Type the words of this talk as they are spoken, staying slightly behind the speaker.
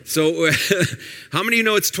So how many of you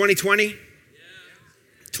know it's 2020?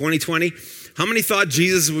 2020. How many thought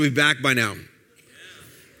Jesus would be back by now?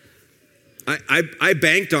 I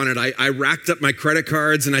banked on it. I racked up my credit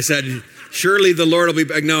cards and I said, surely the Lord will be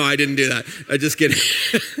back. No, I didn't do that. I just kidding.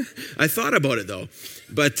 I thought about it though.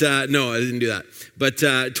 But no, I didn't do that. But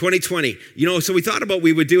 2020, so we thought about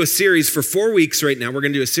we would do a series for 4 weeks right now. We're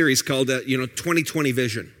going to do a series called, 2020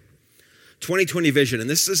 Vision. 2020 Vision. And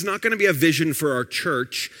this is not going to be a vision for our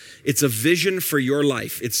church. It's a vision for your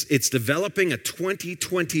life. It's developing a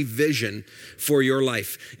 2020 vision for your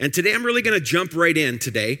life. And today I'm really going to jump right in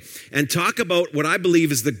today and talk about what I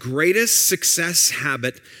believe is the greatest success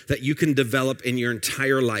habit that you can develop in your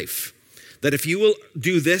entire life. That if you will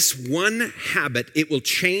do this one habit, it will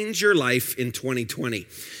change your life in 2020.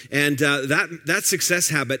 And that success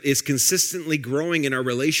habit is consistently growing in our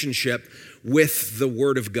relationship with the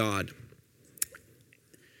Word of God.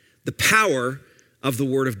 The power of the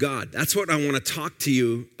Word of God. That's what I want to talk to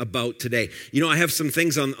you about today. I have some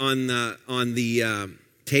things on the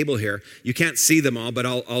table here. You can't see them all, but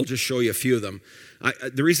I'll just show you a few of them.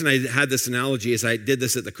 The reason I had this analogy is I did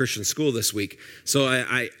this at the Christian school this week. So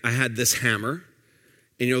I had this hammer.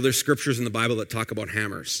 And there's scriptures in the Bible that talk about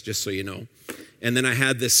hammers, just so you know. And then I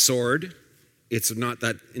had this sword. It's not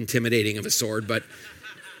that intimidating of a sword, but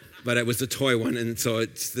it was a toy one. And so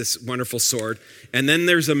it's this wonderful sword. And then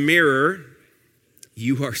there's a mirror.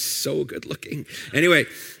 You are so good looking. Anyway,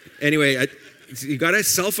 you got to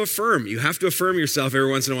self-affirm. You have to affirm yourself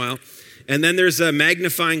every once in a while. And then there's a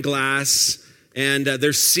magnifying glass. And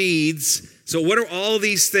there's seeds. So what do all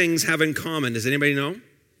these things have in common? Does anybody know?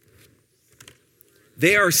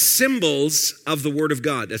 They are symbols of the Word of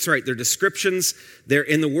God. That's right. They're descriptions. They're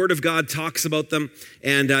in the Word of God, talks about them.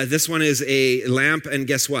 And this one is a lamp. And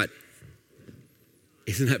guess what?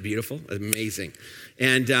 Isn't that beautiful? Amazing.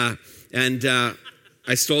 And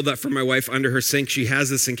I stole that from my wife under her sink. She has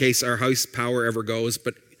this in case our house power ever goes,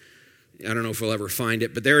 but I don't know if we'll ever find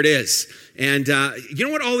it, but there it is. And you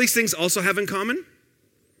know what all these things also have in common?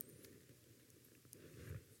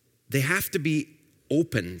 They have to be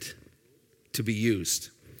opened to be used.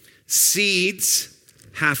 Seeds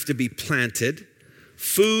have to be planted.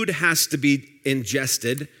 Food has to be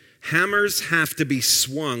ingested. Hammers have to be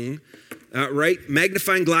swung. Right?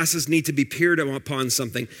 Magnifying glasses need to be peered upon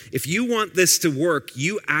something. If you want this to work,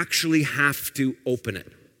 you actually have to open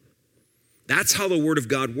it. That's how the Word of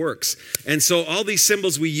God works. And so all these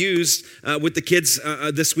symbols we used with the kids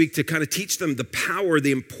this week to kind of teach them the power,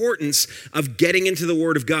 the importance of getting into the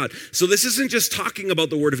Word of God. So this isn't just talking about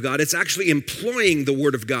the Word of God. It's actually employing the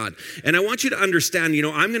Word of God. And I want you to understand,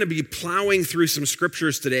 I'm going to be plowing through some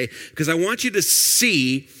scriptures today because I want you to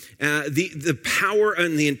see the power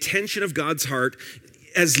and the intention of God's heart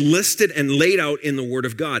as listed and laid out in the Word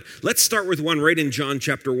of God. Let's start with one right in John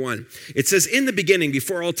chapter 1. It says, in the beginning,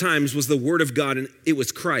 before all times, was the Word of God, and it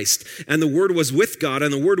was Christ. And the Word was with God,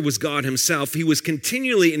 and the Word was God himself. He was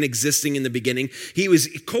continually existing in the beginning. He was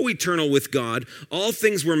co-eternal with God. All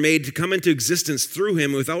things were made to come into existence through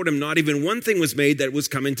him. Without him, not even one thing was made that was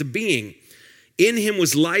come into being. In him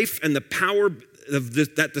was life, and the power of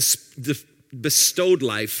that bestowed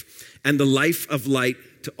life, and the life of light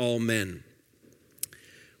to all men.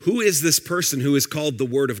 Who is this person who is called the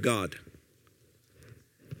Word of God?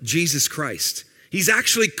 Jesus Christ. He's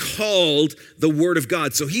actually called the Word of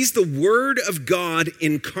God. So he's the Word of God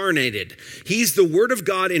incarnated. He's the Word of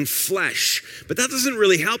God in flesh. But that doesn't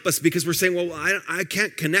really help us because we're saying, well, I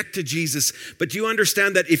can't connect to Jesus. But do you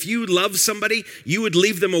understand that if you love somebody, you would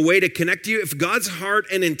leave them a way to connect to you? If God's heart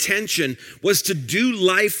and intention was to do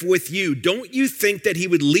life with you, don't you think that he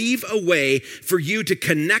would leave a way for you to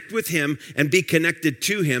connect with him and be connected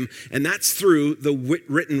to him? And that's through the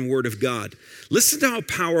written Word of God. Listen to how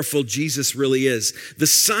powerful Jesus really is. The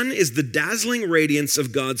sun is the dazzling radiance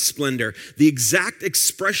of God's splendor, the exact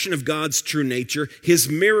expression of God's true nature, his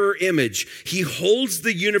mirror image. He holds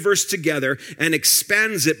the universe together and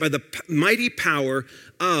expands it by the mighty power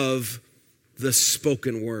of the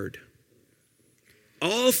spoken word.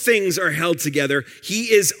 All things are held together. He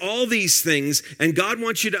is all these things, and God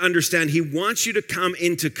wants you to understand, he wants you to come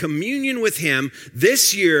into communion with him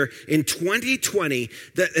this year in 2020,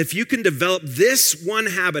 that if you can develop this one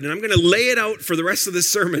habit, and I'm going to lay it out for the rest of this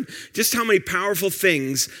sermon, just how many powerful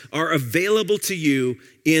things are available to you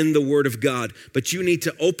in the Word of God. But you need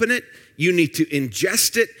to open it, you need to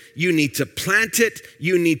ingest it, you need to plant it,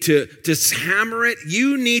 you need to hammer it,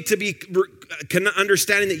 you need to be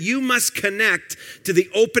understanding that you must connect to the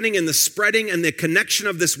opening and the spreading and the connection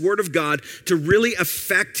of this Word of God to really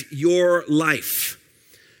affect your life.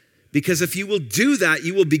 Because if you will do that,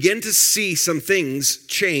 you will begin to see some things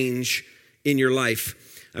change in your life.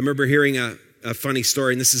 I remember hearing a funny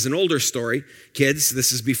story, and this is an older story. Kids,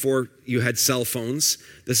 this is before you had cell phones.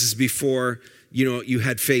 This is before, you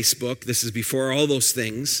had Facebook. This is before all those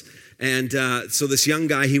things. And so this young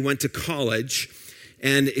guy, he went to college.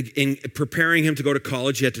 And in preparing him to go to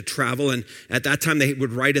college, he had to travel. And at that time, they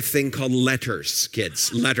would write a thing called letters,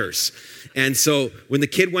 kids, letters. And so when the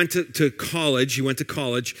kid went to college, he went to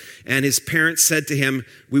college, and his parents said to him,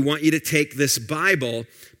 we want you to take this Bible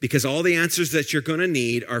because all the answers that you're going to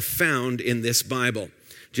need are found in this Bible.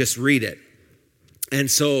 Just read it. And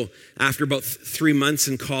so after about 3 months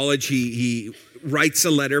in college, he writes a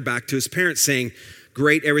letter back to his parents saying,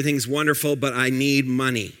 great, everything's wonderful, but I need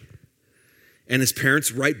money. And his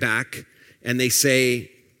parents write back and they say,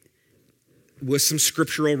 with some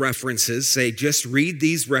scriptural references, say, just read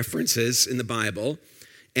these references in the Bible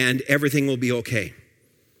and everything will be okay.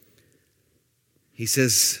 He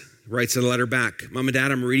writes a letter back. Mom and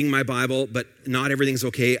Dad, I'm reading my Bible, but not everything's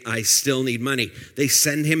okay. I still need money. They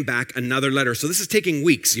send him back another letter. So this is taking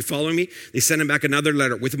weeks. You following me? They send him back another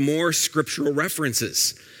letter with more scriptural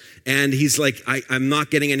references. And he's like, I'm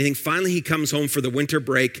not getting anything. Finally, he comes home for the winter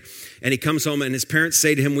break, and he comes home, and his parents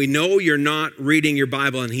say to him, we know you're not reading your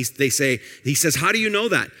Bible. And he says, how do you know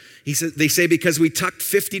that? They say, because we tucked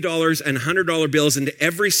 $50 and $100 bills into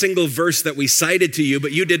every single verse that we cited to you,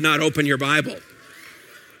 but you did not open your Bible.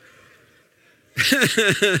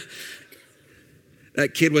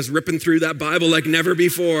 That kid was ripping through that Bible like never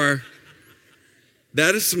before.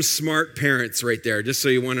 That is some smart parents right there, just so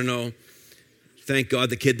you want to know. Thank God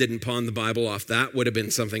the kid didn't pawn the Bible off. That would have been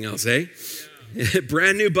something else, eh? Yeah.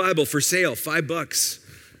 Brand new Bible for sale, $5.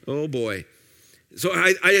 Oh boy. So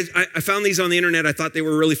I found these on the internet. I thought they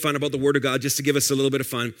were really fun about the Word of God, just to give us a little bit of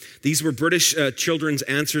fun. These were British children's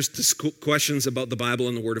answers to questions about the Bible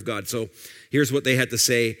and the Word of God. So here's what they had to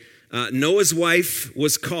say. Noah's wife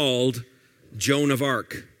was called Joan of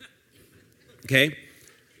Arc. Okay?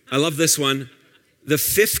 I love this one. The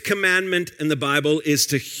fifth commandment in the Bible is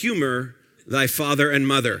to humor thy father and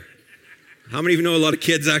mother. How many of you know a lot of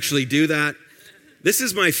kids actually do that? This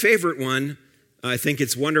is my favorite one. I think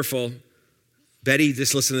it's wonderful. Betty,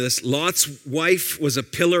 just listen to this. Lot's wife was a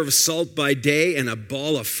pillar of salt by day and a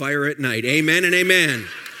ball of fire at night. Amen and amen.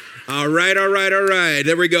 All right.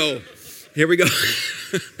 There we go. Here we go.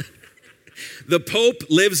 The Pope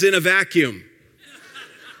lives in a vacuum.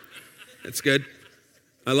 That's good.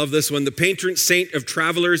 I love this one. The patron saint of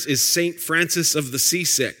travelers is Saint Francis of the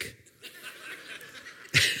Seasick.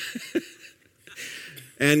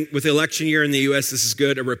 And with election year in the U.S., this is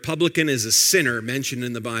good. A Republican is a sinner mentioned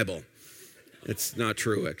in the Bible. It's not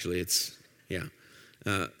true, actually.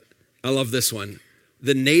 I love this one.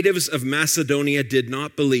 The natives of Macedonia did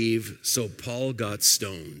not believe, so Paul got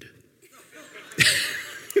stoned.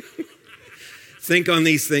 Think on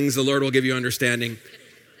these things, the Lord will give you understanding.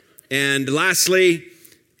 And lastly,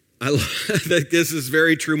 I love that this is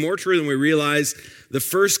very true, more true than we realize. The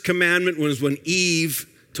first commandment was when Eve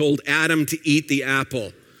told Adam to eat the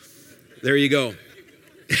apple. There you go.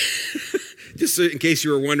 Just in case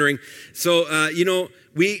you were wondering. So,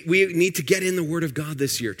 we need to get in the Word of God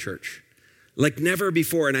this year, church. Like never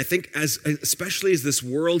before. And I think especially as this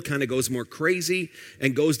world kind of goes more crazy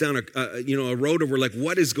and goes down a road where we're like,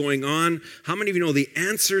 what is going on? How many of you know the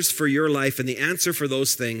answers for your life and the answer for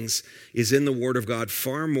those things is in the Word of God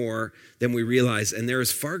far more than we realize. And there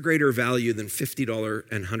is far greater value than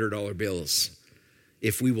 $50 and $100 bills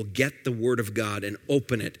if we will get the Word of God and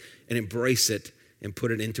open it and embrace it and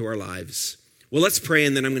put it into our lives. Well, let's pray,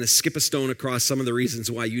 and then I'm going to skip a stone across some of the reasons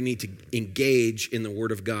why you need to engage in the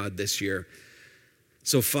Word of God this year.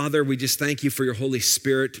 So, Father, we just thank you for your Holy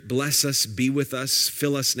Spirit. Bless us, be with us,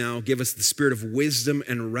 fill us now. Give us the spirit of wisdom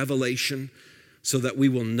and revelation so that we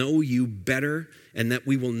will know you better and that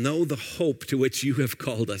we will know the hope to which you have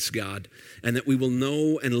called us, God, and that we will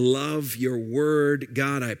know and love your word.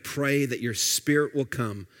 God, I pray that your Spirit will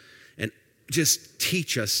come and just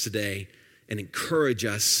teach us today and encourage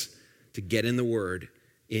us to get in the Word.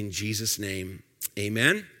 In Jesus' name,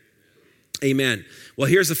 amen. Amen. Well,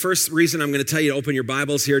 here's the first reason I'm going to tell you to open your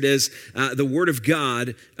Bibles. Here it is. The Word of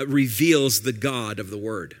God reveals the God of the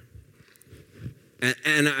Word.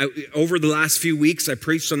 And over the last few weeks, I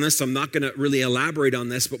preached on this. I'm not going to really elaborate on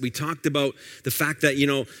this, but we talked about the fact that,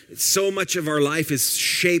 so much of our life is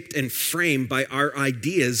shaped and framed by our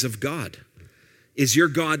ideas of God. Is your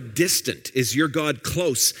God distant? Is your God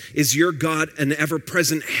close? Is your God an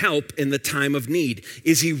ever-present help in the time of need?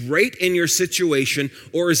 Is he right in your situation,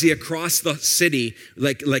 or is he across the city,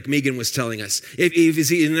 like Megan was telling us? Is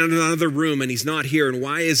he in another room and he's not here, and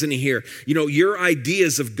why isn't he here? You know, your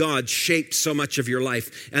ideas of God shape so much of your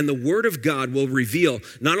life, and the Word of God will reveal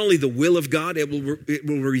not only the will of God, it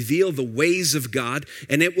will reveal the ways of God,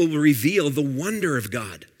 and it will reveal the wonder of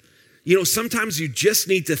God. You know, sometimes you just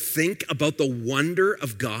need to think about the wonder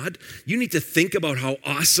of God. You need to think about how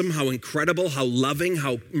awesome, how incredible, how loving,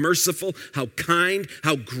 how merciful, how kind,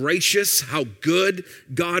 how gracious, how good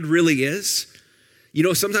God really is. You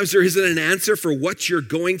know, sometimes there isn't an answer for what you're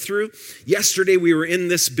going through. Yesterday, we were in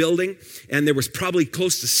this building, and there was probably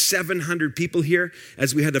close to 700 people here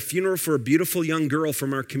as we had a funeral for a beautiful young girl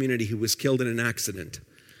from our community who was killed in an accident.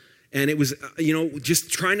 And it was, you know, just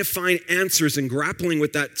trying to find answers and grappling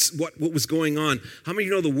with that, what was going on. How many of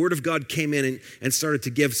you know the Word of God came in and started to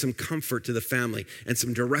give some comfort to the family and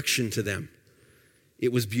some direction to them?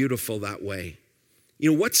 It was beautiful that way.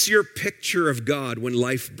 You know, what's your picture of God when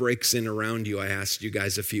life breaks in around you? I asked you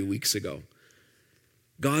guys a few weeks ago.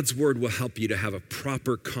 God's Word will help you to have a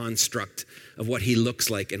proper construct of what he looks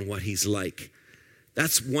like and what he's like.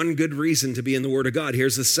 That's one good reason to be in the Word of God.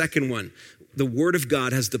 Here's the second one. The Word of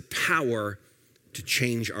God has the power to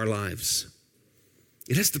change our lives.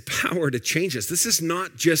 It has the power to change us. This is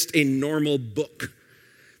not just a normal book.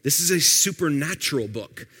 This is a supernatural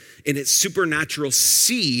book, and it's supernatural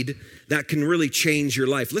seed that can really change your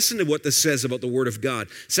life. Listen to what this says about the Word of God.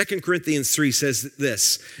 2 Corinthians 3 says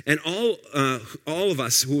this, and all of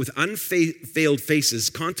us who with unveiled faces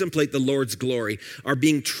contemplate the Lord's glory are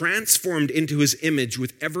being transformed into his image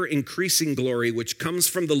with ever-increasing glory, which comes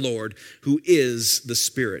from the Lord, who is the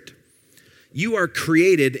Spirit. You are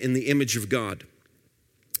created in the image of God.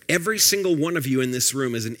 Every single one of you in this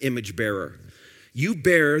room is an image bearer. You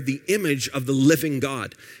bear the image of the living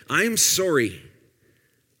God. I'm sorry,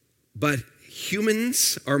 but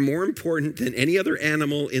humans are more important than any other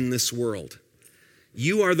animal in this world.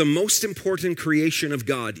 You are the most important creation of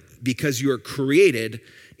God because you are created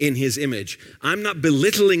in his image. I'm not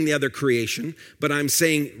belittling the other creation, but I'm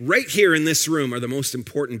saying right here in this room are the most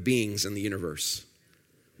important beings in the universe.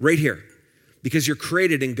 Right here. Because you're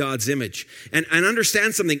created in God's image. And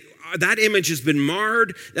understand something. That image has been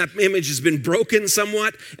marred. That image has been broken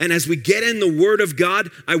somewhat. And as we get in the Word of God,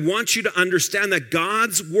 I want you to understand that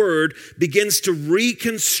God's Word begins to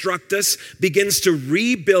reconstruct us, begins to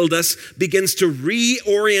rebuild us, begins to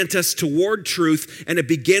reorient us toward truth, and it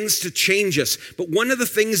begins to change us. But one of the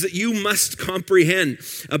things that you must comprehend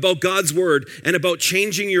about God's Word and about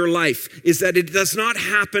changing your life is that it does not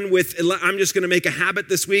happen with, I'm just going to make a habit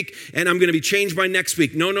this week and I'm going to be changed by next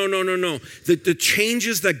week. No. The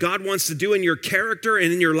changes that God wants to do in your character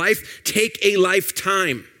and in your life take a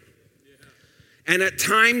lifetime. And at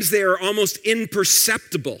times they are almost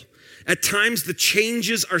imperceptible. At times the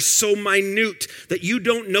changes are so minute that you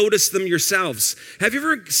don't notice them yourselves. Have you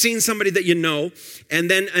ever seen somebody that you know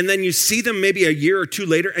and then you see them maybe a year or two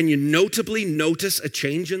later and you notably notice a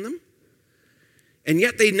change in them? And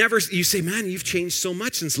yet you say, man, you've changed so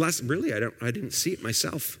much since last, really, I didn't see it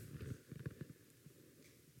myself.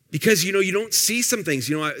 Because, you know, you don't see some things.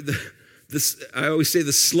 You know, I always say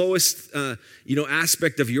the slowest,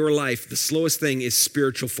 aspect of your life, the slowest thing is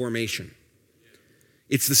spiritual formation.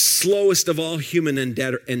 It's the slowest of all human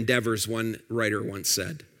endeavors, one writer once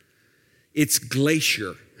said. It's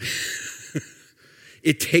glacier.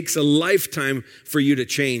 It takes a lifetime for you to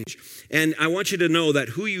change. And I want you to know that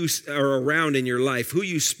who you are around in your life, who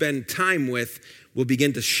you spend time with, will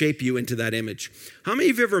begin to shape you into that image. How many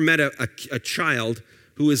of you have ever met a child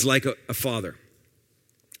who is like a father,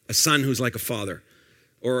 a son who's like a father,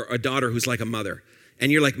 or a daughter who's like a mother?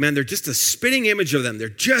 And you're like, man, they're just a spitting image of them. They're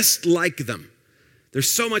just like them. They're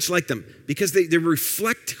so much like them because they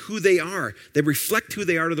reflect who they are. They reflect who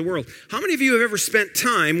they are to the world. How many of you have ever spent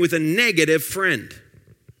time with a negative friend?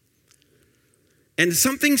 And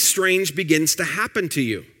something strange begins to happen to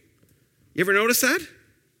you. You ever notice that?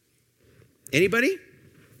 Anybody?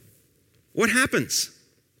 What happens?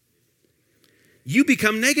 You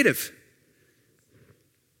become negative.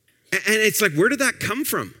 And it's like, where did that come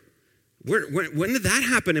from? When did that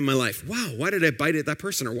happen in my life? Wow, why did I bite at that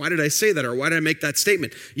person? Or why did I say that? Or why did I make that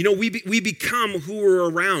statement? You know, we become who we're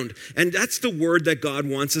around. And that's the word that God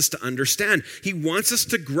wants us to understand. He wants us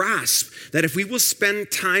to grasp that if we will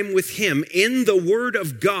spend time with him in the Word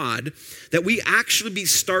of God, that we actually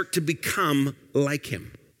start to become like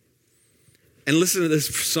him. And listen to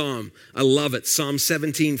this psalm. I love it. Psalm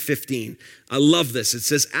 17:15. I love this. It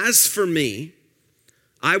says, as for me,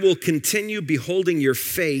 I will continue beholding your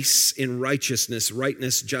face in righteousness,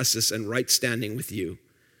 rightness, justice, and right standing with you.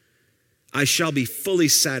 I shall be fully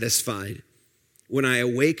satisfied when I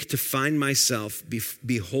awake to find myself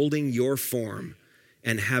beholding your form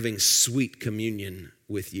and having sweet communion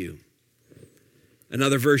with you.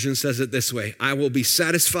 Another version says it this way: I will be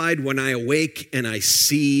satisfied when I awake and I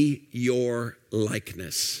see your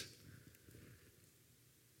likeness.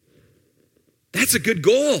 That's a good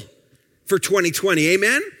goal for 2020,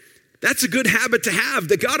 amen? That's a good habit to have.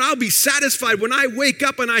 That God, I'll be satisfied when I wake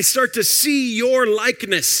up and I start to see your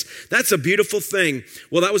likeness. That's a beautiful thing.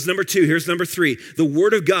 Well, that was number 2. Here's number 3. The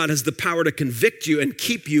Word of God has the power to convict you and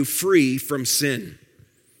keep you free from sin.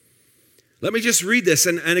 Let me just read this.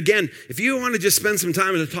 And again, if you want to just spend some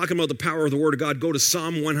time talking about the power of the Word of God, go to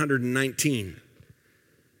Psalm 119.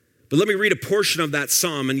 But let me read a portion of that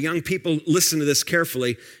psalm. And young people, listen to this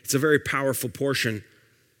carefully. It's a very powerful portion.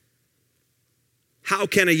 How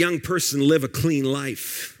can a young person live a clean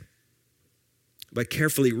life? By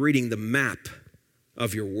carefully reading the map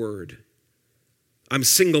of your Word. I'm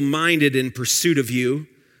single-minded in pursuit of you.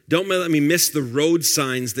 Don't let me miss the road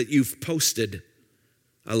signs that you've posted.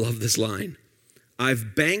 I love this line.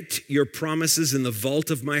 I've banked your promises in the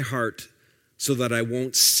vault of my heart so that I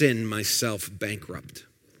won't sin myself bankrupt.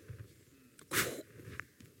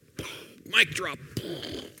 Mic drop.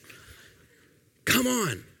 Come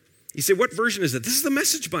on. You say, what version is it? This is the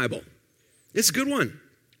Message Bible. It's a good one.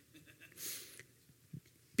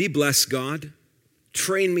 Be blessed, God.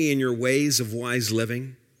 Train me in your ways of wise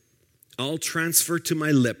living. I'll transfer to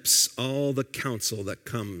my lips all the counsel that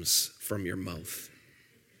comes from your mouth.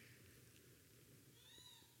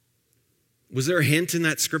 Was there a hint in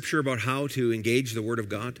that scripture about how to engage the Word of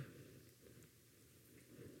God?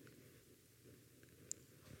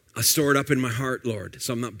 I store it up in my heart, Lord,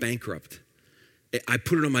 so I'm not bankrupt. I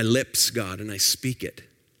put it on my lips, God, and I speak it.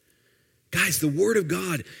 Guys, the Word of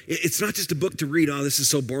God, it's not just a book to read. Oh, this is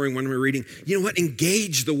so boring when we're reading. You know what?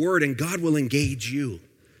 Engage the Word, and God will engage you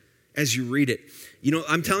as you read it. You know,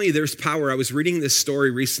 I'm telling you, there's power. I was reading this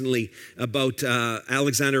story recently about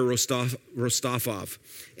Alexander Rostov,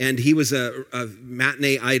 and he was a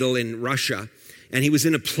matinee idol in Russia, and he was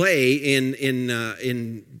in a play in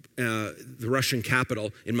the Russian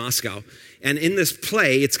capital in Moscow. And in this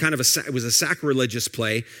play, it was a sacrilegious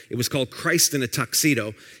play. It was called Christ in a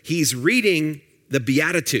Tuxedo. He's reading the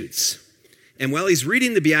Beatitudes. And while he's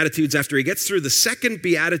reading the Beatitudes, after he gets through the second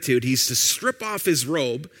Beatitude, he's to strip off his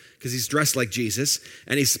robe because he's dressed like Jesus.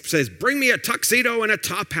 And he says, bring me a tuxedo and a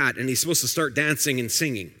top hat. And he's supposed to start dancing and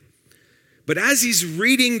singing. But as he's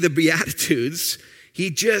reading the Beatitudes,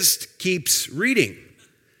 he just keeps reading.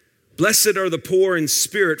 Blessed are the poor in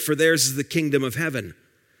spirit, for theirs is the kingdom of heaven.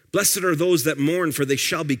 Blessed are those that mourn, for they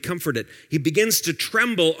shall be comforted. He begins to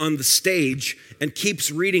tremble on the stage and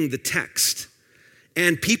keeps reading the text.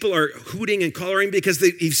 And people are hooting and collaring because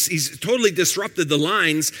he's totally disrupted the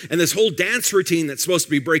lines and this whole dance routine that's supposed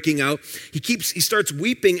to be breaking out. He starts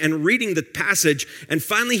weeping and reading the passage. And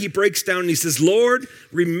finally he breaks down and he says, Lord,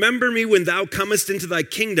 remember me when thou comest into thy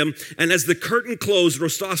kingdom. And as the curtain closed,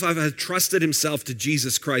 Rostov had trusted himself to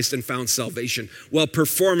Jesus Christ and found salvation while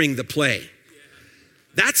performing the play.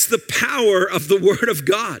 That's the power of the Word of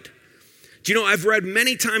God. Do you know, I've read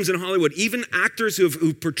many times in Hollywood, even actors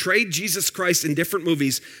who've portrayed Jesus Christ in different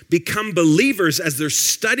movies become believers as they're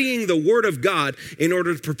studying the Word of God in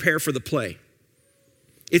order to prepare for the play.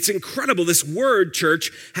 It's incredible. This Word, church,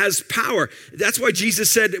 has power. That's why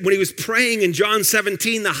Jesus said when he was praying in John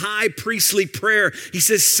 17, the high priestly prayer, he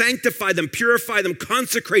says, sanctify them, purify them,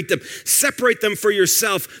 consecrate them, separate them for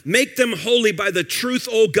yourself, make them holy by the truth,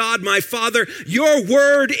 O God, my Father. Your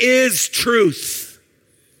Word is truth.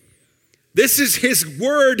 This is his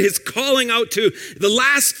word, his calling out to the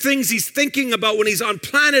last things he's thinking about when he's on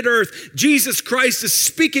planet Earth. Jesus Christ is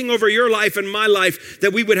speaking over your life and my life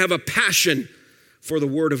that we would have a passion for the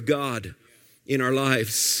Word of God in our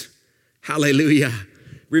lives. Hallelujah.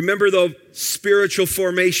 Remember though, spiritual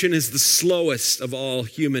formation is the slowest of all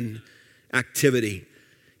human activity.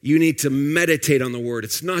 You need to meditate on the Word.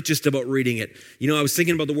 It's not just about reading it. You know, I was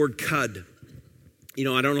thinking about the word cud. You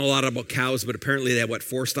know, I don't know a lot about cows, but apparently they have,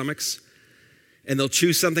 4 stomachs? And they'll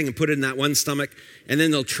chew something and put it in that one stomach, and then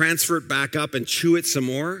they'll transfer it back up and chew it some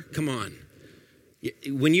more. Come on.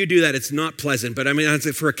 When you do that, it's not pleasant. But I mean,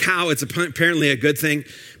 for a cow, it's apparently a good thing.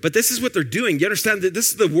 But this is what they're doing. You understand that this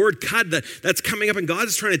is the word cud that's coming up, and God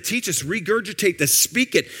is trying to teach us, regurgitate this,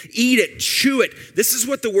 speak it, eat it, chew it. This is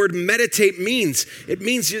what the word meditate means. It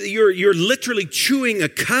means you're literally chewing a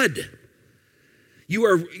cud.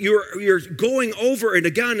 You're going over it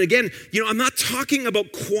again and again. I'm not talking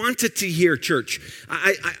about quantity here, church.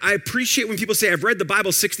 I appreciate when people say, I've read the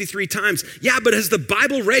Bible 63 times. Yeah, but has the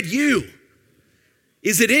Bible read you?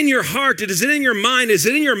 Is it in your heart? Is it in your mind? Is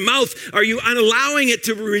it in your mouth? Are you allowing it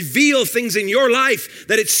to reveal things in your life,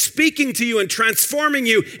 that it's speaking to you and transforming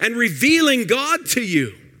you and revealing God to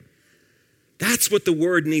you? That's what the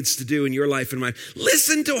word needs to do in your life and mine.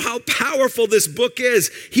 Listen to how powerful this book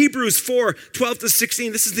is. Hebrews 4, 12 to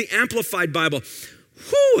 16. This is the Amplified Bible.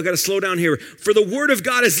 I got to slow down here. For the word of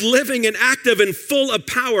God is living and active and full of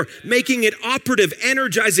power, making it operative,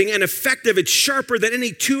 energizing, and effective. It's sharper than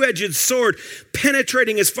any two-edged sword,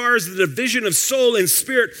 penetrating as far as the division of soul and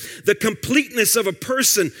spirit, the completeness of a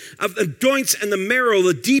person, of the joints and the marrow,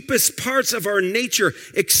 the deepest parts of our nature,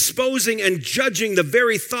 exposing and judging the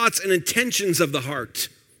very thoughts and intentions of the heart.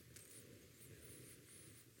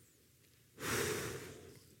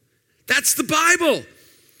 That's the Bible.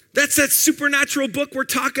 That's that supernatural book we're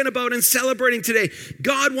talking about and celebrating today.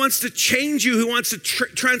 God wants to change you. He wants to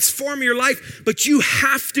transform your life, but you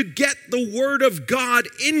have to get the word of God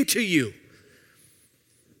into you.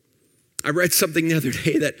 I read something the other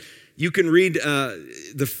day that you can read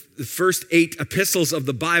the first 8 epistles of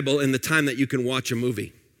the Bible in the time that you can watch a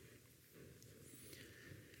movie.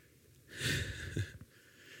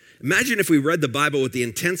 Imagine if we read the Bible with the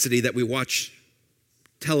intensity that we watch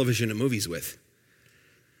television and movies with.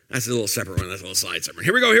 That's a little separate one. That's a little side sermon.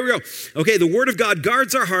 Here we go. Okay, the word of God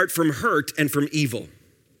guards our heart from hurt and from evil.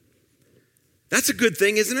 That's a good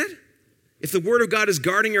thing, isn't it? If the word of God is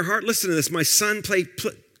guarding your heart, listen to this. My son, pay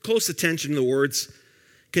close attention to the words.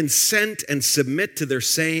 Consent and submit to their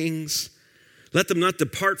sayings. Let them not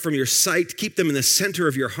depart from your sight. Keep them in the center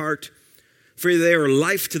of your heart. For they are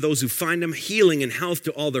life to those who find them, healing and health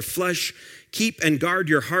to all their flesh. Keep and guard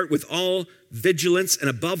your heart with all vigilance, and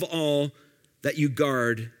above all that you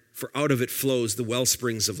guard, for out of it flows the well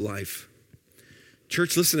springs of life.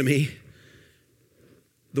 Church, listen to me.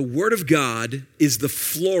 The word of God is the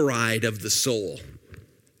fluoride of the soul.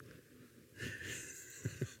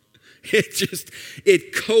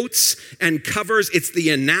 It coats and covers. It's the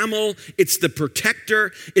enamel. It's the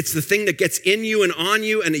protector. It's the thing that gets in you and on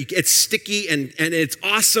you, and it gets sticky, and it's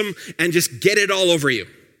awesome, and just get it all over you.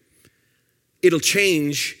 It'll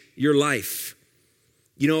change your life.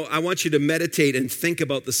 I want you to meditate and think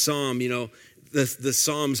about the psalm, the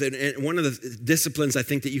Psalms. And one of the disciplines I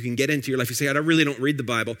think that you can get into your life, you say, I really don't read the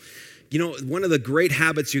Bible. One of the great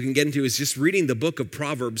habits you can get into is just reading the book of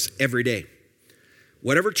Proverbs every day.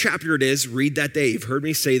 Whatever chapter it is, read that day. You've heard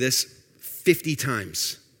me say this 50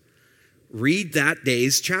 times. Read that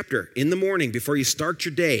day's chapter in the morning before you start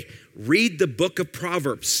your day. Read the book of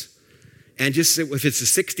Proverbs. And just if it's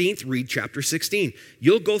the 16th, read chapter 16.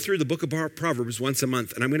 You'll go through the book of Proverbs once a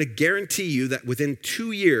month. And I'm going to guarantee you that within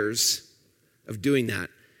 2 years of doing that,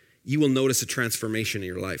 you will notice a transformation in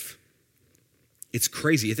your life. It's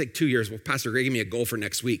crazy. You think 2 years. Well, Pastor Greg gave me a goal for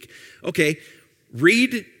next week. Okay,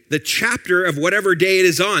 read the chapter of whatever day it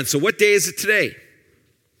is on. So what day is it today?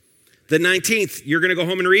 The 19th. You're going to go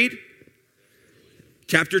home and read?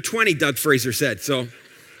 Chapter 20, Doug Fraser said. So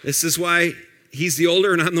this is why he's the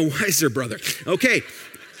older and I'm the wiser brother. Okay.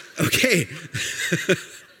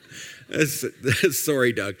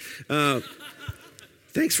 Sorry, Doug.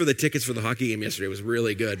 Thanks for the tickets for the hockey game yesterday. It was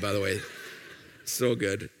really good, by the way. So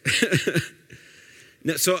good.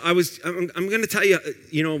 So I'm going to tell you,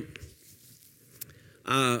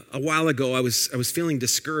 a while ago I was feeling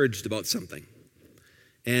discouraged about something.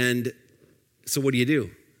 And so what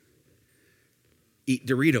do? Eat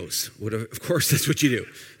Doritos. Of course, that's what you do.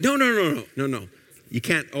 No. You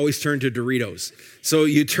can't always turn to Doritos. So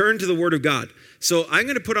you turn to the Word of God. So I'm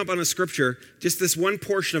going to put up on a scripture just this one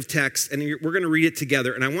portion of text, and we're going to read it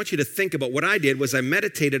together. And I want you to think about what I did was I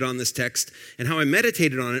meditated on this text, and how I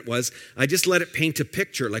meditated on it was I just let it paint a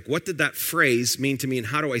picture. Like, what did that phrase mean to me, and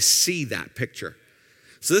how do I see that picture?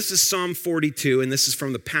 So this is Psalm 42, and this is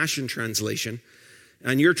from the Passion Translation.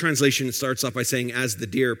 And your translation starts off by saying, as the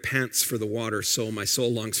deer pants for the water, so my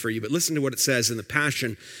soul longs for you. But listen to what it says in the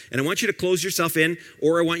Passion. And I want you to close yourself in,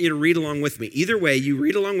 or I want you to read along with me. Either way, you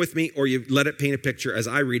read along with me, or you let it paint a picture as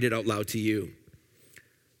I read it out loud to you.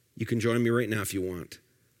 You can join me right now if you want.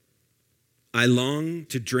 I long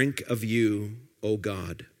to drink of you, O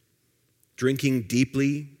God, drinking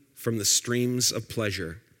deeply from the streams of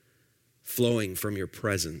pleasure, flowing from your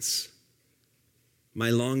presence. My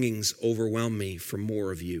longings overwhelm me for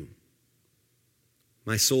more of you.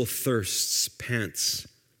 My soul thirsts, pants,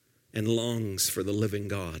 and longs for the living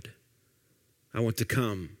God. I want to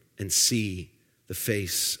come and see the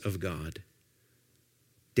face of God.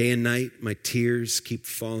 Day and night, my tears keep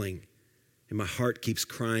falling, and my heart keeps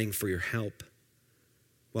crying for your help.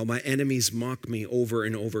 While my enemies mock me over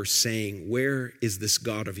and over, saying, where is this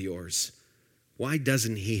God of yours? Why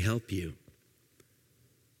doesn't he help you?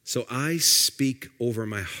 So I speak over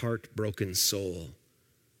my heartbroken soul,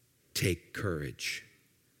 take courage.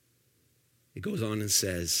 It goes on and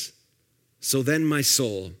says, so then my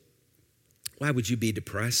soul, why would you be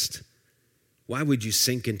depressed? Why would you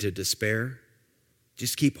sink into despair?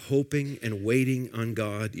 Just keep hoping and waiting on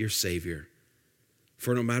God, your Savior.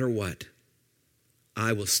 For no matter what,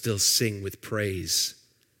 I will still sing with praise,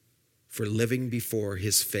 for living before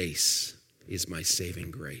his face is my saving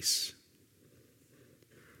grace.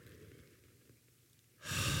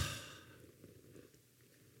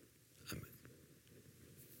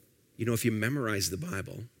 You know, if you memorize the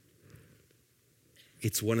Bible,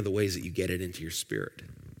 it's one of the ways that you get it into your spirit. In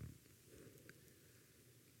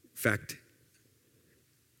fact,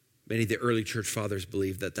 many of the early church fathers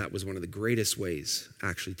believed that that was one of the greatest ways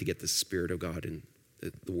actually to get the Spirit of God and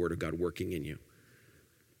the Word of God working in you.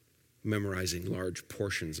 Memorizing large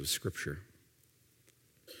portions of Scripture.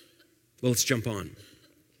 Well, let's jump on.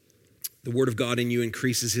 The Word of God in you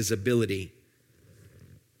increases his ability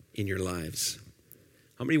in your lives.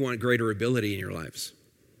 How many want greater ability in your lives?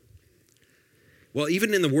 Well,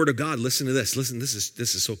 even in the Word of God, listen to this. Listen, this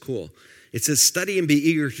is so cool. It says, study and be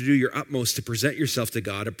eager to do your utmost to present yourself to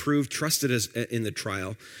God, approved, trusted as in the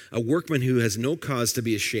trial, a workman who has no cause to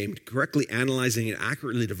be ashamed, correctly analyzing and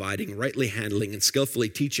accurately dividing, rightly handling, and skillfully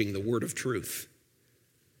teaching the word of truth.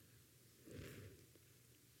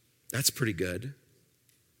 That's pretty good.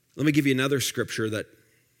 Let me give you another scripture that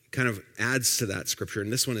kind of adds to that scripture,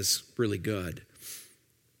 and this one is really good.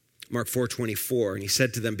 Mark 4:24, and he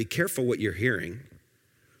said to them, be careful what you're hearing.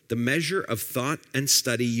 The measure of thought and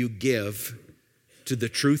study you give to the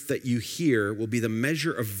truth that you hear will be the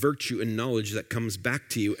measure of virtue and knowledge that comes back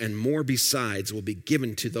to you, and more besides will be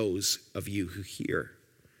given to those of you who hear.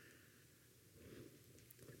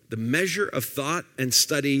 The measure of thought and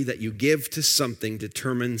study that you give to something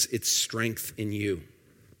determines its strength in you.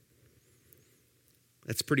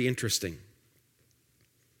 That's pretty interesting.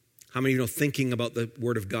 How many of you know thinking about the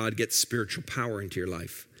Word of God gets spiritual power into your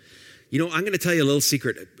life? You know, I'm going to tell you a little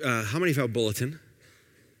secret. How many of you have a bulletin?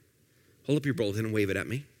 Hold up your bulletin and wave it at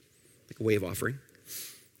me. Like a wave offering.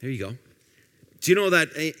 There you go. Do you know that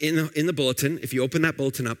in the bulletin, if you open that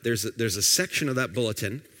bulletin up, there's a section of that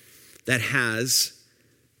bulletin that has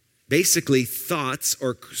basically thoughts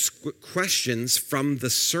or questions from the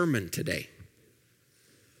sermon today.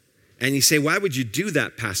 And you say, why would you do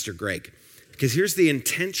that, Pastor Greg? Because here's the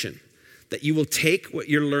intention, that you will take what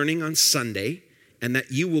you're learning on Sunday and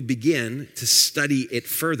that you will begin to study it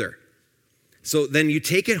further. So then you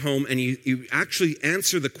take it home and you actually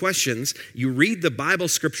answer the questions. You read the Bible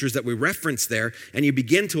scriptures that we reference there, and you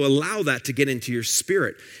begin to allow that to get into your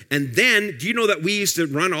spirit. And then, do you know that we used to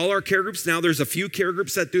run all our care groups? Now there's a few care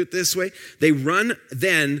groups that do it this way. They run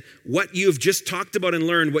then what you've just talked about and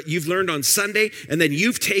learned, what you've learned on Sunday, and then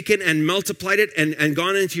you've taken and multiplied it and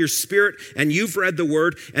gone into your spirit, and you've read the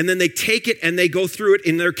word, and then they take it and they go through it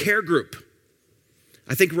in their care group.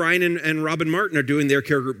 I think Ryan and Robin Martin are doing their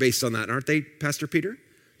care group based on that, aren't they, Pastor Peter?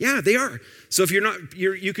 Yeah, they are. So if you're not,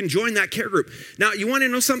 you can join that care group. Now, you want to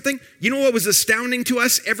know something? You know what was astounding to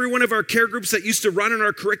us? Every one of our care groups that used to run in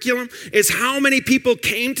our curriculum is how many people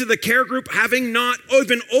came to the care group having not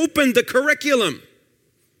even opened the curriculum.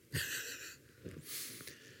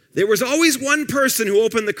 There was always one person who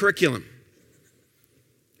opened the curriculum,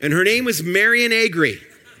 and her name was Marian Agri.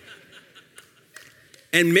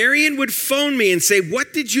 And Marian would phone me and say,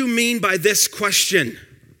 what did you mean by this question?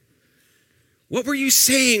 What were you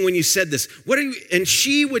saying when you said this? And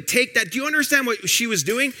she would take that. Do you understand what she was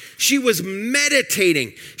doing? She was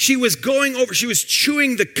meditating. She was going over, she was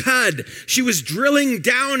chewing the cud. She was drilling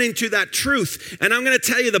down into that truth. And I'm going to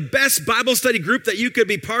tell you, the best Bible study group that you could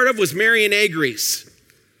be part of was Marian Agri's.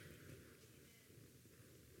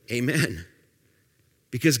 Amen.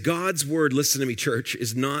 Because God's word, listen to me, church,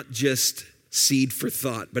 is not just seed for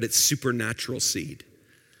thought, but it's supernatural seed.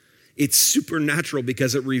 It's supernatural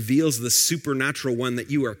because it reveals the supernatural one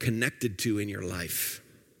that you are connected to in your life.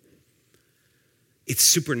 It's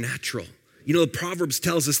supernatural. You know, the Proverbs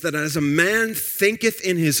tells us that as a man thinketh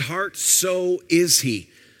in his heart, so is he.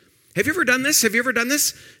 Have you ever done this?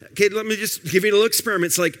 Okay, let me just give you a little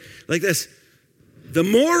experiment. It's like this. The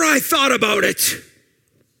more I thought about it,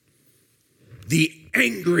 the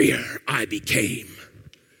angrier I became.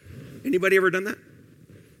 Anybody ever done that?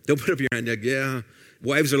 Don't put up your hand. Like, yeah.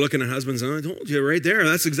 Wives are looking at husbands. I told you right there.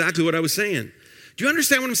 That's exactly what I was saying. Do you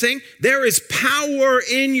understand what I'm saying? There is power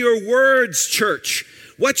in your words, church.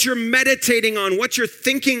 what you're meditating on, what you're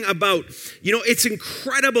thinking about. You know, it's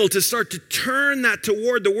incredible to start to turn that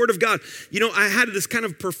toward the Word of God. You know, I had this kind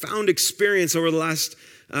of profound experience over the last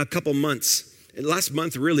couple months. Last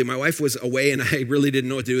month, really, my wife was away and I really didn't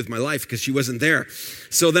know what to do with my life because she wasn't there.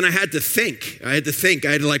 So then I had to think. I had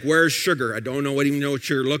to like, where's sugar? I don't even know what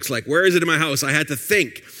sugar looks like. Where is it in my house? I had to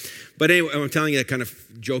think. But anyway, I'm telling you that kind of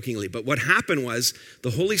jokingly. But what happened was the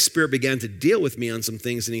Holy Spirit began to deal with me on some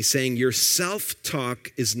things, and he's saying, your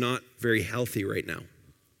self-talk is not very healthy right now.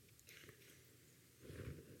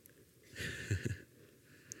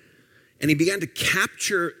 And he began to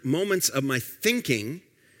capture moments of my thinking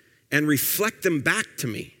and reflect them back to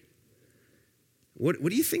me. What are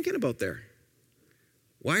you thinking about there?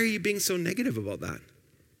 Why are you being so negative about that?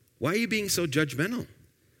 Why are you being so judgmental?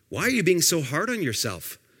 Why are you being so hard on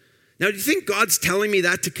yourself? Now, do you think God's telling me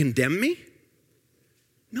that to condemn me?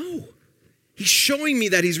 No. He's showing me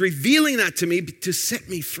that. He's revealing that to me to set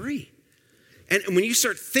me free. And when you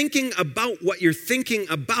start thinking about what you're thinking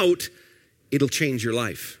about, it'll change your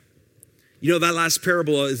life. You know, that last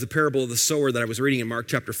parable is the parable of the sower that I was reading in Mark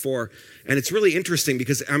chapter 4. And it's really interesting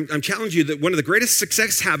because I'm challenging you that one of the greatest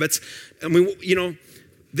success habits, I mean, you know,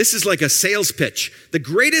 this is like a sales pitch. The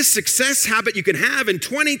greatest success habit you can have in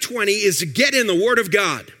 2020 is to get in the Word of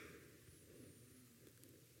God.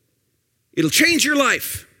 It'll change your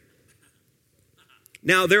life.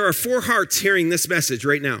 Now, there are 4 hearts hearing this message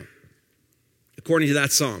right now, according to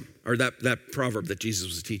that psalm, or that proverb that Jesus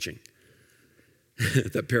was teaching,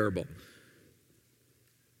 that parable.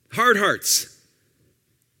 Hard hearts.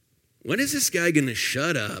 When is this guy going to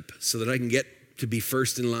shut up so that I can get to be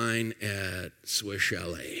first in line at Swiss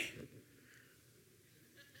Chalet?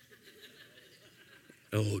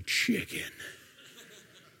 Oh, chicken.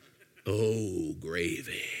 Oh,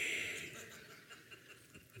 gravy.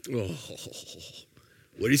 Oh,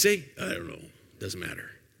 what did he say? I don't know. Doesn't matter.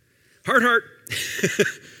 Hard heart.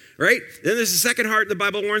 Right? Then there's the second heart the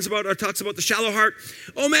Bible warns about or talks about, the shallow heart.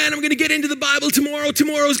 Oh man, I'm going to get into the Bible tomorrow.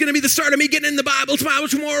 Tomorrow is going to be the start of me getting in the Bible.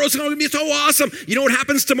 Tomorrow is going to be so awesome. You know what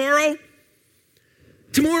happens tomorrow?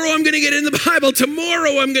 Tomorrow I'm going to get in the Bible.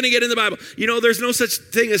 Tomorrow I'm going to get in the Bible. You know, there's no such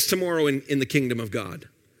thing as tomorrow in the kingdom of God.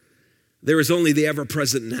 There is only the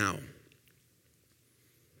ever-present now.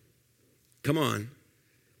 Come on.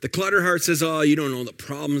 The cluttered heart says, oh, you don't know the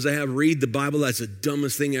problems I have. Read the Bible. That's the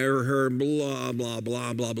dumbest thing I ever heard. Blah, blah,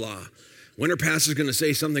 blah, blah, blah. When are pastors going to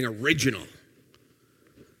say something original?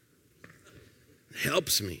 It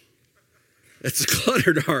helps me. That's the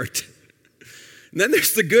cluttered heart. And then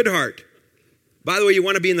there's the good heart. By the way, you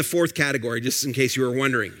want to be in the 4th category, just in case you were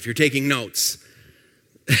wondering, if you're taking notes.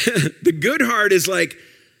 The good heart is like,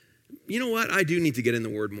 you know what? I do need to get in the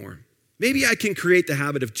Word more. Maybe I can create the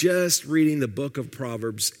habit of just reading the book of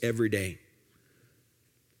Proverbs every day.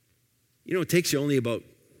 You know, it takes you only about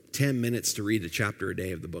 10 minutes to read a chapter a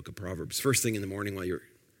day of the book of Proverbs. First thing in the morning while you're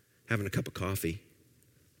having a cup of coffee.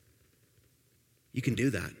 You can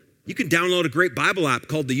do that. You can download a great Bible app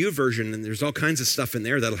called the U Version, and there's all kinds of stuff in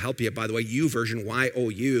there that'll help you. By the way, U Version,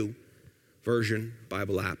 Y-O-U version,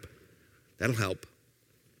 Bible app. That'll help.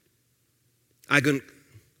 I'm going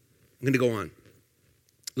to go on.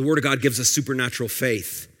 The Word of God gives us supernatural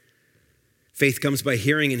faith. Faith comes by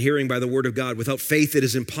hearing, and hearing by the Word of God. Without faith, it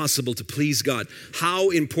is impossible to please God.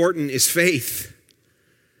 How important is faith?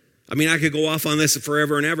 I mean, I could go off on this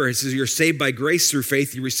forever and ever. It says you're saved by grace through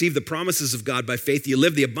faith. You receive the promises of God by faith. You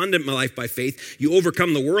live the abundant life by faith. You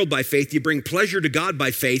overcome the world by faith. You bring pleasure to God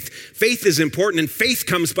by faith. Faith is important, and faith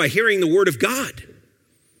comes by hearing the Word of God.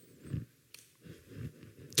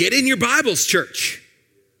 Get in your Bibles, church.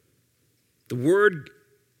 The Word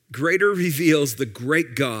greater reveals the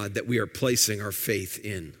great God that we are placing our faith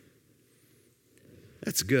in.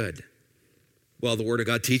 That's good. Well, the Word of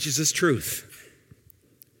God teaches us truth.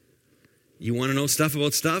 You want to know stuff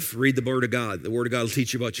about stuff? Read the Word of God. The Word of God will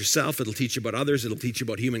teach you about yourself. It'll teach you about others. It'll teach you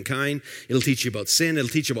about humankind. It'll teach you about sin. It'll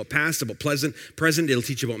teach you about past, about present. It'll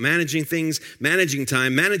teach you about managing things, managing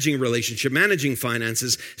time, managing relationship, managing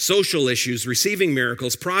finances, social issues, receiving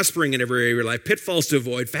miracles, prospering in every area of your life, pitfalls to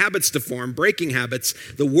avoid, habits to form, breaking habits.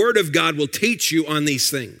 The Word of God will teach you on these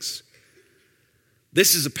things.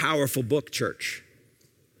 This is a powerful book, church.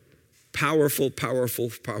 Powerful,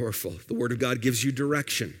 powerful, powerful. The Word of God gives you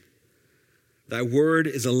direction. Thy word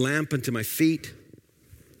is a lamp unto my feet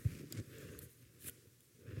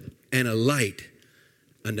and a light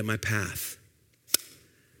unto my path.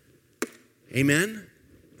 Amen?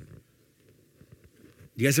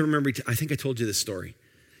 You guys ever remember, I think I told you this story.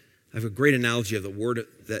 I have a great analogy of the word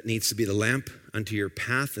that needs to be the lamp unto your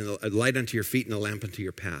path and a light unto your feet and a lamp unto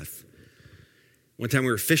your path. One time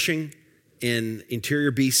we were fishing in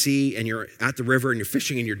interior BC and you're at the river and you're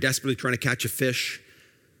fishing and you're desperately trying to catch a fish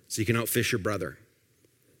so you can outfish your brother.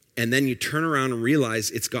 And then you turn around and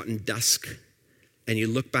realize it's gotten dusk and you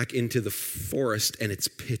look back into the forest and it's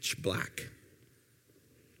pitch black.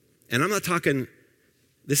 And I'm not talking,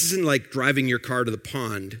 this isn't like driving your car to the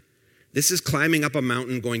pond. This is climbing up a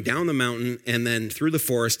mountain, going down the mountain, and then through the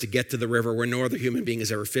forest to get to the river where no other human being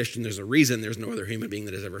has ever fished, and there's a reason there's no other human being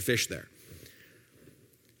that has ever fished there.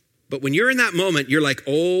 But when you're in that moment, you're like,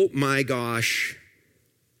 oh my gosh,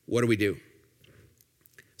 what do we do?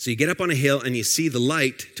 So you get up on a hill and you see the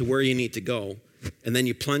light to where you need to go, and then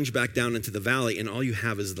you plunge back down into the valley, and all you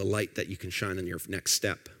have is the light that you can shine on your next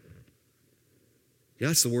step. Yeah,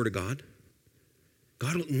 that's the word of God.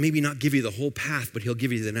 God will maybe not give you the whole path, but he'll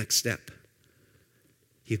give you the next step.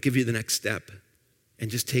 He'll give you the next step. And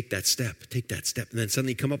just take that step. And then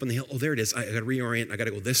suddenly you come up on the hill. Oh, there it is. I got to reorient. I got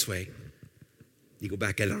to go this way. You go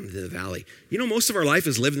back out into the valley. You know, most of our life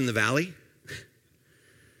is lived in the valley.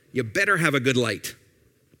 You better have a good light.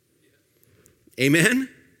 Amen?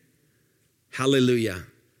 Hallelujah.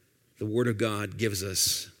 The word of God gives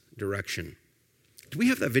us direction. Do we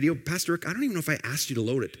have that video? Pastor Rick, I don't even know if I asked you to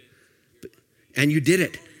load it. And you did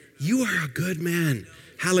it. You are a good man.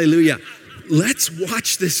 Hallelujah. Let's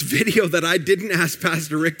watch this video that I didn't ask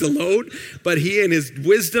Pastor Rick to load, but he in his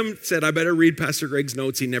wisdom said, I better read Pastor Greg's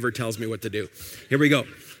notes. He never tells me what to do. Here we go.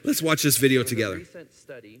 Let's watch this video together. A recent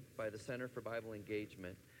study by the Center for Bible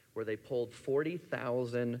Engagement where they polled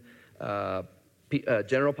 40,000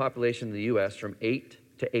 general population in the U.S. from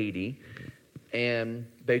 8 to 80, and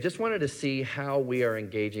they just wanted to see how we are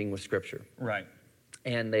engaging with Scripture. Right.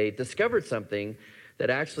 And they discovered something that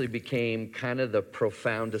actually became kind of the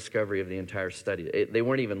profound discovery of the entire study. They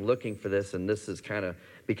weren't even looking for this, and this is kind of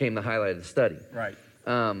became the highlight of the study. Right.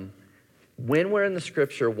 When we're in the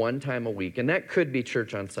Scripture one time a week, and that could be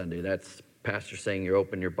church on Sunday. That's pastor saying you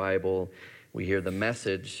open your Bible, we hear the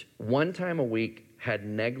message. One time a week had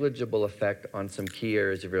negligible effect on some key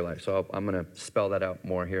areas of your life. So I'm going to spell that out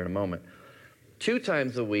more here in a moment. 2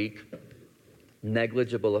 times a week,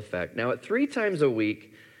 negligible effect. Now, at 3 times a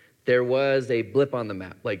week, there was a blip on the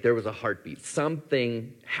map. Like there was a heartbeat.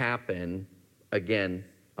 Something happened, again,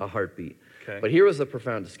 a heartbeat. Okay. But here was the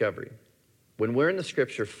profound discovery. When we're in the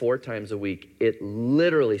Scripture 4 times a week, it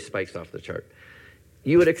literally spikes off the chart.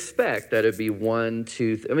 You would expect that it'd be 1,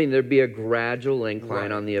 2, there'd be a gradual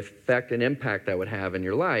incline on the effect and impact that would have in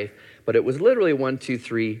your life, but it was literally 1, 2,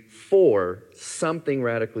 3, 4, something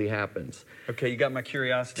radically happens. Okay, you got my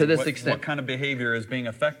curiosity. To this extent. What kind of behavior is being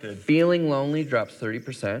affected? Feeling lonely drops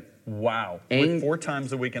 30%. Wow. 4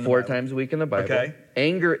 times a week in the 4 Bible. times a week in the Bible. Okay.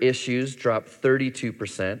 Anger issues drop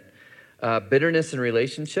 32%. Bitterness in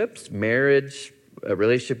relationships, marriage, a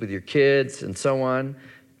relationship with your kids, and so on,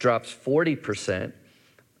 drops 40%.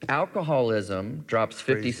 Alcoholism drops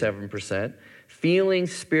 57%. Feeling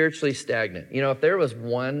spiritually stagnant. You know, if there was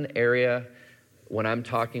one area when I'm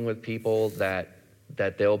talking with people that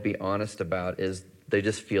they'll be honest about is they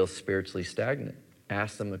just feel spiritually stagnant.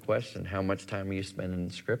 Ask them the question, how much time are you spending in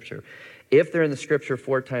Scripture? If they're in the Scripture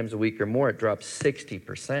 4 times a week or more, it drops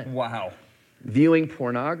 60%. Wow. Viewing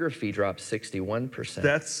pornography drops 61%.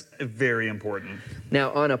 That's very important.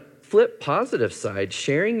 Now, on a flip positive side,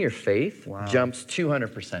 sharing your faith jumps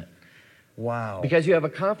 200%. Wow. Because you have a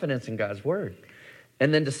confidence in God's Word.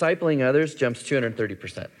 And then discipling others jumps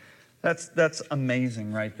 230%. That's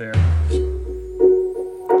amazing right there.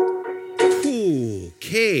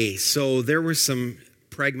 Okay, so there was some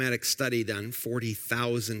pragmatic study done,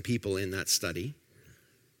 40,000 people in that study,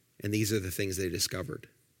 and these are the things they discovered.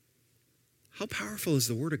 How powerful is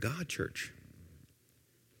the Word of God, church?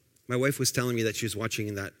 My wife was telling me that she was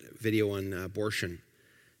watching that video on abortion,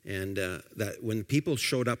 and that when people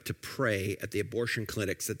showed up to pray at the abortion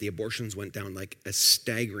clinics, that the abortions went down like a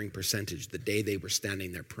staggering percentage the day they were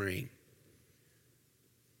standing there praying.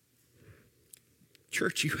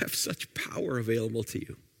 Church, you have such power available to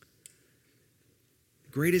you.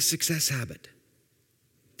 The greatest success habit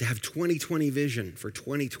to have 2020 vision for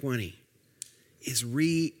 2020 is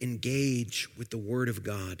re-engage with the Word of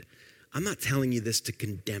God. I'm not telling you this to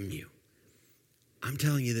condemn you. I'm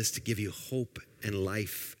telling you this to give you hope and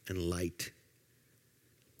life and light.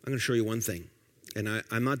 I'm going to show you one thing. And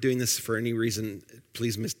I'm not doing this for any reason.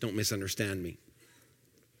 Please don't misunderstand me.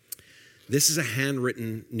 This is a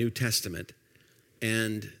handwritten New Testament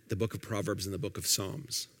and the book of Proverbs and the book of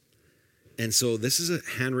Psalms. And so this is a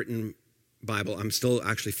handwritten Bible. I'm still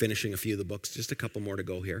actually finishing a few of the books, just a couple more to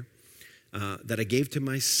go here, that I gave to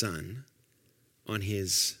my son on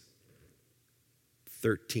his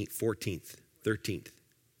 14th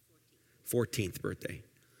birthday.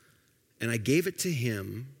 And I gave it to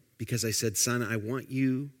him because I said, son, I want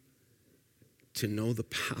you to know the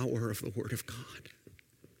power of the Word of God.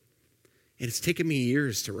 And it's taken me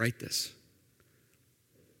years to write this.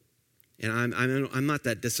 And I'm not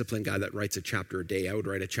that disciplined guy that writes a chapter a day. I would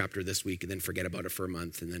write a chapter this week and then forget about it for a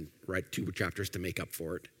month and then write 2 chapters to make up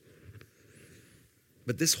for it.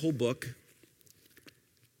 But this whole book,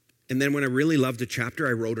 and then when I really loved a chapter,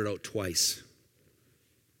 I wrote it out twice.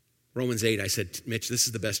 Romans 8, I said, Mitch, this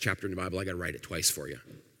is the best chapter in the Bible. I got to write it twice for you.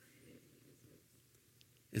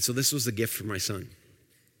 And so this was the gift for my son.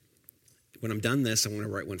 When I'm done this, I want to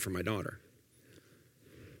write one for my daughter.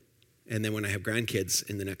 And then when I have grandkids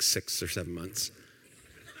in the next 6 or 7 months,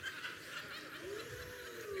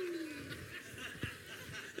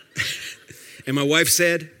 and my wife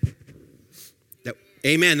said,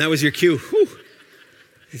 amen, that was your cue. Whew.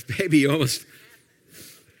 Baby, you almost...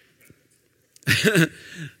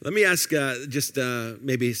 Let me ask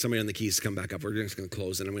maybe somebody on the keys to come back up. We're just going to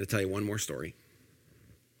close, and I'm going to tell you one more story.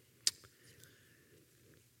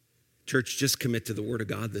 Church, just commit to the Word of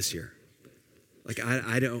God this year. Like,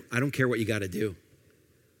 I don't care what you got to do.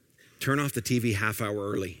 Turn off the TV half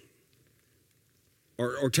hour early.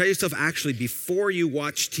 Or tell yourself, actually, before you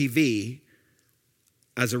watch TV,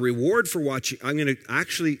 as a reward for watching, I'm going to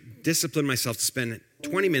actually discipline myself to spend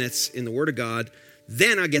 20 minutes in the Word of God.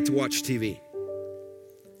 Then I get to watch TV.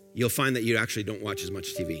 You'll find that you actually don't watch as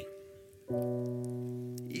much TV.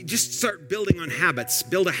 You just start building on habits.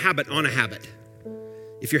 Build a habit on a habit.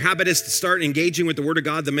 If your habit is to start engaging with the Word of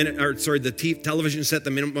God the television set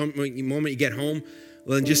the moment you get home,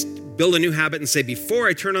 well, then just build a new habit and say, before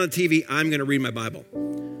I turn on the TV, I'm going to read my Bible.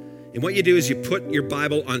 And what you do is you put your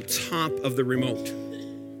Bible on top of the remote.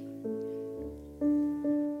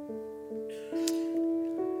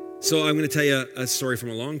 So I'm going to tell you a story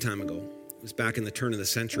from a long time ago. It was back in the turn of the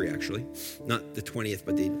century, actually. Not the 20th,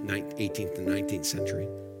 but the 18th and 19th century.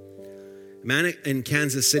 A man in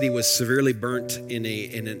Kansas City was severely burnt in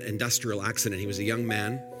an industrial accident. He was a young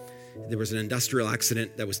man. There was an industrial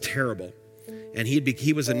accident that was terrible. And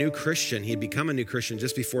he was a new Christian. He had become a new Christian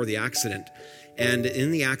just before the accident. And in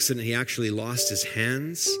the accident, he actually lost his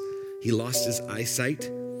hands. He lost his eyesight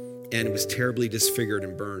and was terribly disfigured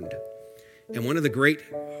and burned. And one of the great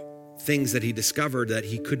things that he discovered, that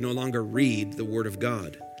he could no longer read the Word of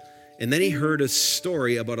God. And then he heard a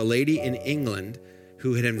story about a lady in England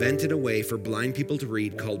who had invented a way for blind people to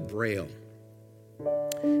read called Braille.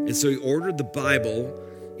 And so he ordered the Bible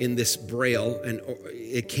in this Braille, and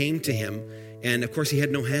it came to him. And of course, he had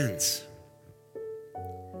no hands.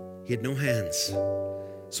 He had no hands.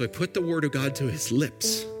 So he put the Word of God to his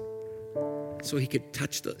lips so he could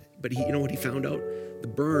touch but you know what he found out? The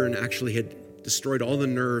burn actually had destroyed all the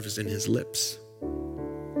nerves in his lips.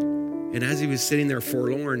 And as he was sitting there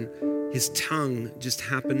forlorn, his tongue just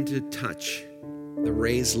happened to touch the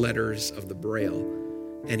raised letters of the Braille,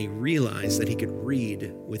 and he realized that he could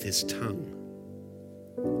read with his tongue.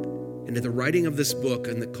 And in the writing of this book,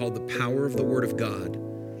 called The Power of the Word of God,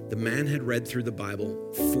 the man had read through the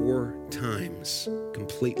Bible 4 times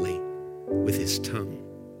completely with his tongue.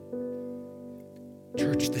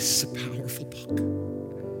 Church, this is a powerful book.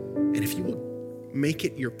 And if you will make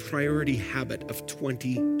it your priority habit of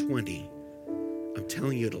 2020, I'm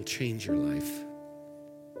telling you, it'll change your life.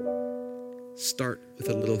 Start with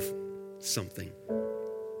a little something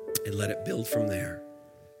and let it build from there.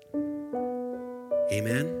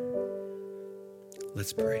 Amen?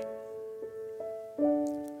 Let's pray.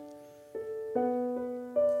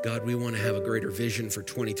 God, we want to have a greater vision for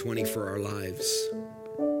 2020 for our lives.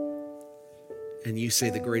 And you say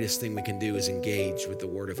the greatest thing we can do is engage with the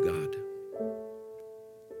Word of God.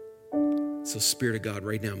 So Spirit of God,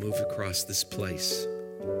 right now, move across this place.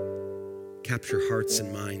 Capture hearts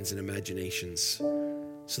and minds and imaginations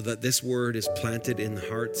so that this word is planted in the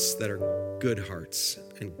hearts that are good hearts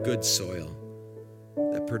and good soil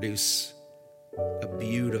that produce a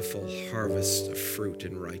beautiful harvest of fruit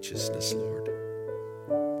and righteousness, Lord.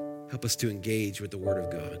 Help us to engage with the Word of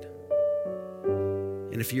God.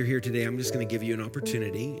 And if you're here today, I'm just going to give you an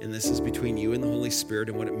opportunity, and this is between you and the Holy Spirit,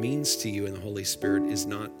 and what it means to you and the Holy Spirit is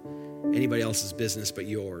not anybody else's business but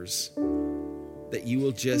yours. That you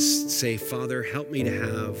will just say, Father, help me to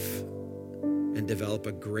have and develop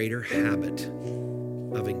a greater habit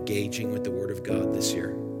of engaging with the Word of God this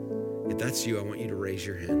year. If that's you, I want you to raise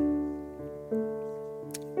your hand.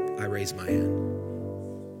 I raise my hand.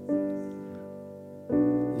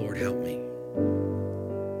 Lord, help me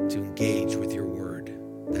to engage with your Word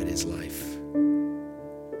that is life.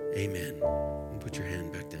 Amen. And put your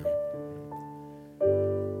hand back down.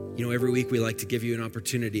 You know, every week we like to give you an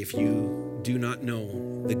opportunity. If you do not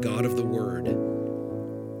know the God of the Word,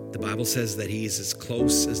 The Bible says that he is as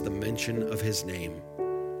close as the mention of his name.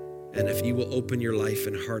 And if you will open your life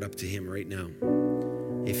and heart up to him right now,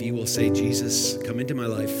 if you will say, Jesus, come into my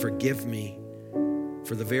life, forgive me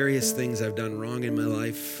for the various things I've done wrong in my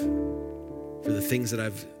life, for the things that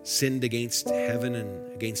I've sinned against heaven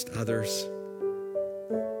and against others.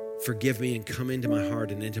 Forgive me and come into my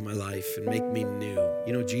heart and into my life and make me new.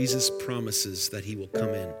 You know, Jesus promises that he will come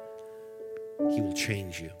in. He will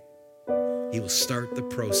change you. He will start the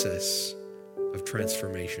process of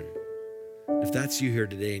transformation. If that's you here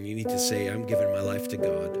today and you need to say, I'm giving my life to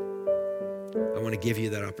God, I want to give you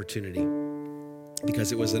that opportunity,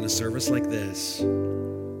 because it was in a service like this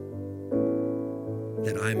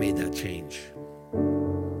that I made that change.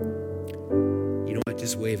 You know what?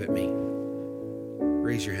 Just wave at me.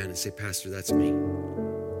 Raise your hand and say, Pastor, that's me.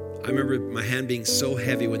 I remember my hand being so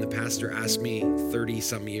heavy when the pastor asked me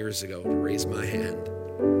 30-some years ago to raise my hand.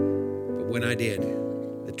 But when I did,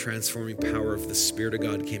 the transforming power of the Spirit of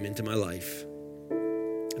God came into my life,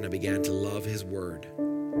 and I began to love his word.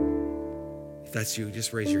 If that's you,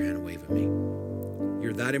 just raise your hand and wave at me.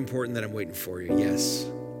 You're that important that I'm waiting for you. Yes.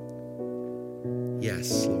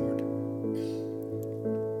 Yes, Lord.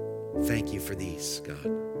 Thank you for these, God.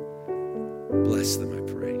 Bless them, I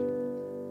pray.